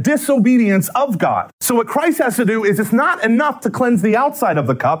rejection and a disobedience of God. So what Christ has to do is it's not enough to cleanse the outside of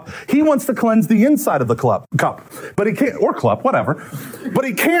the cup. He wants to cleanse the inside of the cup, but he can't, or club, whatever, but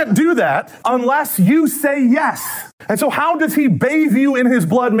he can't do that unless you say yes. And so how does he bathe you in his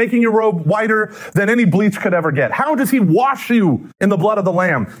blood, making your robe whiter than any bleach could ever get? How does he wash you in the blood of the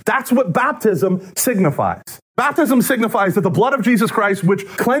Lamb? That's what baptism signifies. Baptism signifies that the blood of Jesus Christ, which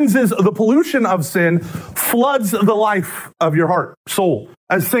cleanses the pollution of sin, floods the life of your heart, soul.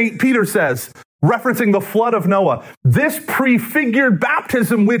 As St. Peter says, referencing the flood of Noah, this prefigured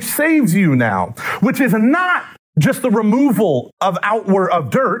baptism which saves you now, which is not just the removal of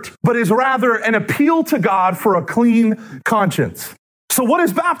dirt, but is rather an appeal to God for a clean conscience. So what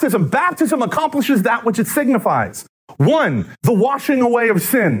is baptism? Baptism accomplishes that which it signifies. 1, the washing away of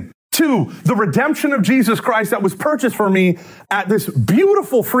sin. 2, the redemption of Jesus Christ that was purchased for me at this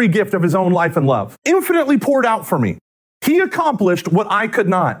beautiful free gift of his own life and love, infinitely poured out for me. He accomplished what I could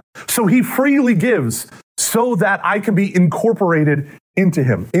not. So he freely gives so that I can be incorporated into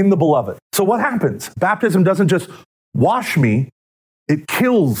him, in the beloved. So what happens? Baptism doesn't just wash me, it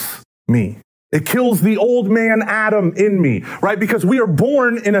kills me. It kills the old man Adam in me, right? Because we are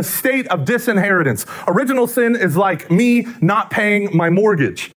born in a state of disinheritance. Original sin is like me not paying my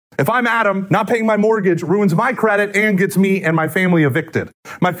mortgage. If I'm Adam, not paying my mortgage ruins my credit and gets me and my family evicted.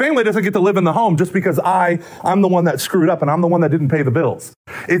 My family doesn't get to live in the home just because I'm the one that screwed up and I'm the one that didn't pay the bills.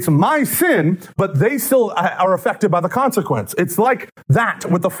 It's my sin, but they still are affected by the consequence. It's like that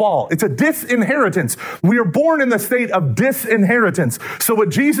with the fall. It's a disinheritance. We are born in the state of disinheritance. So what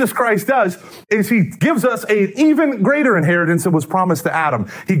Jesus Christ does is he gives us an even greater inheritance that was promised to Adam.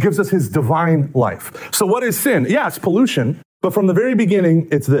 He gives us his divine life. So what is sin? Yeah, it's pollution. But from the very beginning,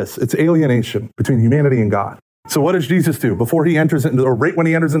 it's alienation between humanity and God. So what does Jesus do? Right when he enters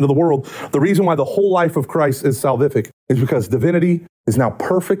into the world, the reason why the whole life of Christ is salvific is because divinity is now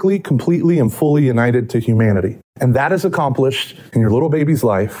perfectly, completely, and fully united to humanity. And that is accomplished in your little baby's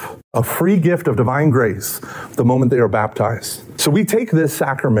life, a free gift of divine grace, the moment they are baptized. So we take this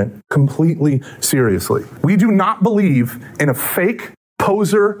sacrament completely seriously. We do not believe in a fake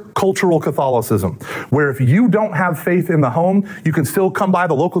poser cultural Catholicism, where if you don't have faith in the home, you can still come by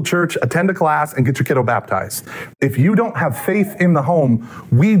the local church, attend a class, and get your kiddo baptized. If you don't have faith in the home,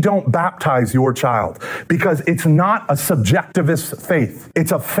 we don't baptize your child because it's not a subjectivist faith.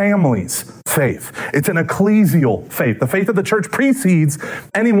 It's a family's faith. It's an ecclesial faith. The faith of the church precedes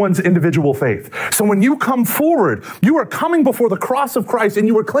anyone's individual faith. So when you come forward, you are coming before the cross of Christ and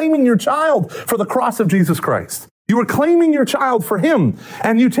you are claiming your child for the cross of Jesus Christ. You are claiming your child for him,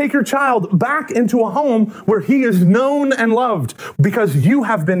 and you take your child back into a home where he is known and loved because you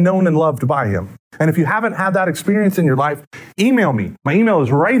have been known and loved by him. And if you haven't had that experience in your life, email me. My email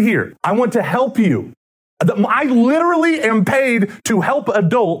is right here. I want to help you. I literally am paid to help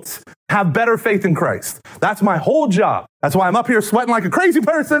adults have better faith in Christ. That's my whole job. That's why I'm up here sweating like a crazy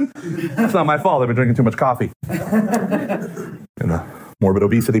person. It's not my fault. I've been drinking too much coffee. Morbid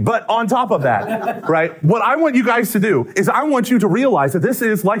obesity. But on top of that, right, what I want you guys to do is I want you to realize that this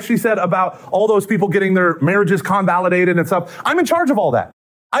is, like she said about all those people getting their marriages convalidated and stuff, I'm in charge of all that.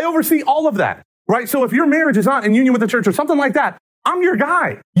 I oversee all of that, right? So if your marriage is not in union with the church or something like that, I'm your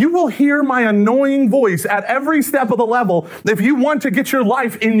guy. You will hear my annoying voice at every step of the level if you want to get your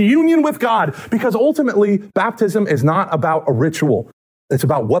life in union with God, because ultimately baptism is not about a ritual. It's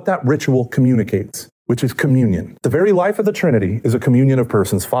about what that ritual communicates, which is communion. The very life of the Trinity is a communion of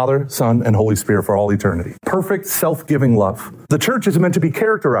persons, Father, Son, and Holy Spirit for all eternity. Perfect self-giving love. The church is meant to be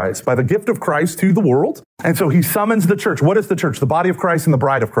characterized by the gift of Christ to the world. And so he summons the church. What is the church? The body of Christ and the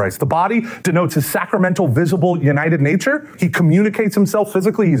bride of Christ. The body denotes his sacramental, visible, united nature. He communicates himself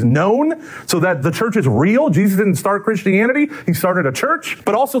physically. He's known so that the church is real. Jesus didn't start Christianity. He started a church.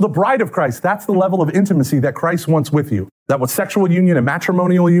 But also the bride of Christ. That's the level of intimacy that Christ wants with you. That what sexual union and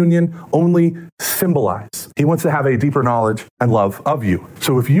matrimonial union only symbolize. He wants to have a deeper knowledge and love of you.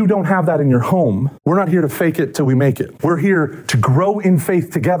 So if you don't have that in your home, we're not here to fake it till we make it. We're here to grow in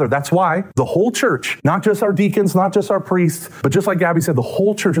faith together. That's why the whole church, not just our deacons, not just our priests, but just like Gabby said, the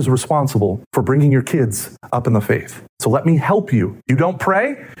whole church is responsible for bringing your kids up in the faith. So let me help you. You don't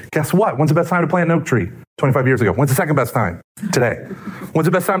pray? Guess what? When's the best time to plant an oak tree? 25 years ago. When's the second best time? Today. When's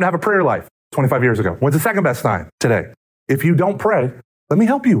the best time to have a prayer life? 25 years ago. When's the second best time? Today. If you don't pray, let me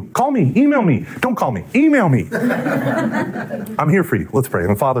help you. Call me, email me. Don't call me, email me. I'm here for you. Let's pray. In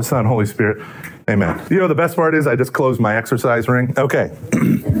the Father, Son, Holy Spirit. Amen. You know, the best part is I just closed my exercise ring. Okay.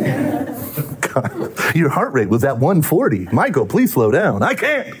 God, your heart rate was at 140. Michael, please slow down. I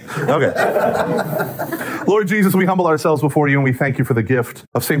can't. Okay. Lord Jesus, we humble ourselves before you and we thank you for the gift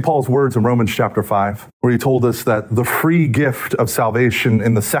of St. Paul's words in Romans chapter 5, where he told us that the free gift of salvation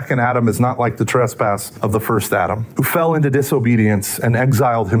in the second Adam is not like the trespass of the first Adam, who fell into disobedience and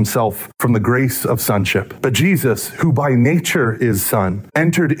exiled himself from the grace of sonship. But Jesus, who by nature is Son,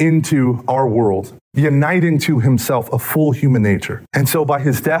 entered into our world uniting to himself a full human nature. And so by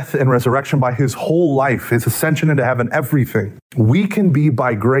his death and resurrection, by his whole life, his ascension into heaven, everything, we can be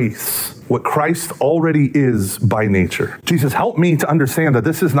by grace what Christ already is by nature. Jesus, help me to understand that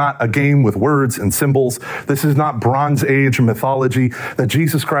this is not a game with words and symbols. This is not Bronze Age mythology. That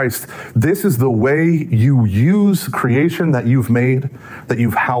Jesus Christ, this is the way you use creation that you've made, that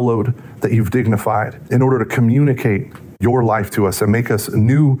you've hallowed, that you've dignified in order to communicate your life to us and make us a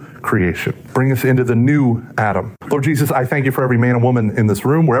new creation. Bring us into the new Adam. Lord Jesus, I thank you for every man and woman in this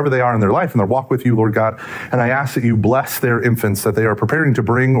room, wherever they are in their life and their walk with you, Lord God. And I ask that you bless their infants that they are preparing to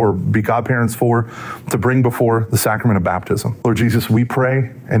bring or be godparents for, to bring before the sacrament of baptism. Lord Jesus, we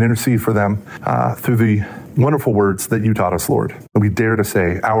pray and intercede for them through the wonderful words that you taught us, Lord. And we dare to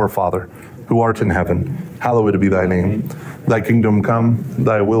say, Our Father, who art in heaven, hallowed be thy name. Thy kingdom come,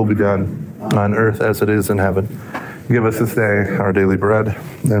 thy will be done on earth as it is in heaven. Give us this day our daily bread,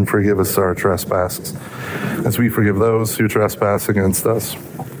 and forgive us our trespasses, as we forgive those who trespass against us.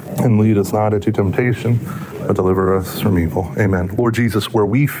 And lead us not into temptation, but deliver us from evil. Amen. Lord Jesus, where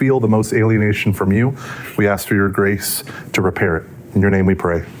we feel the most alienation from you, we ask for your grace to repair it. In your name we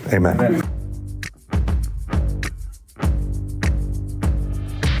pray. Amen.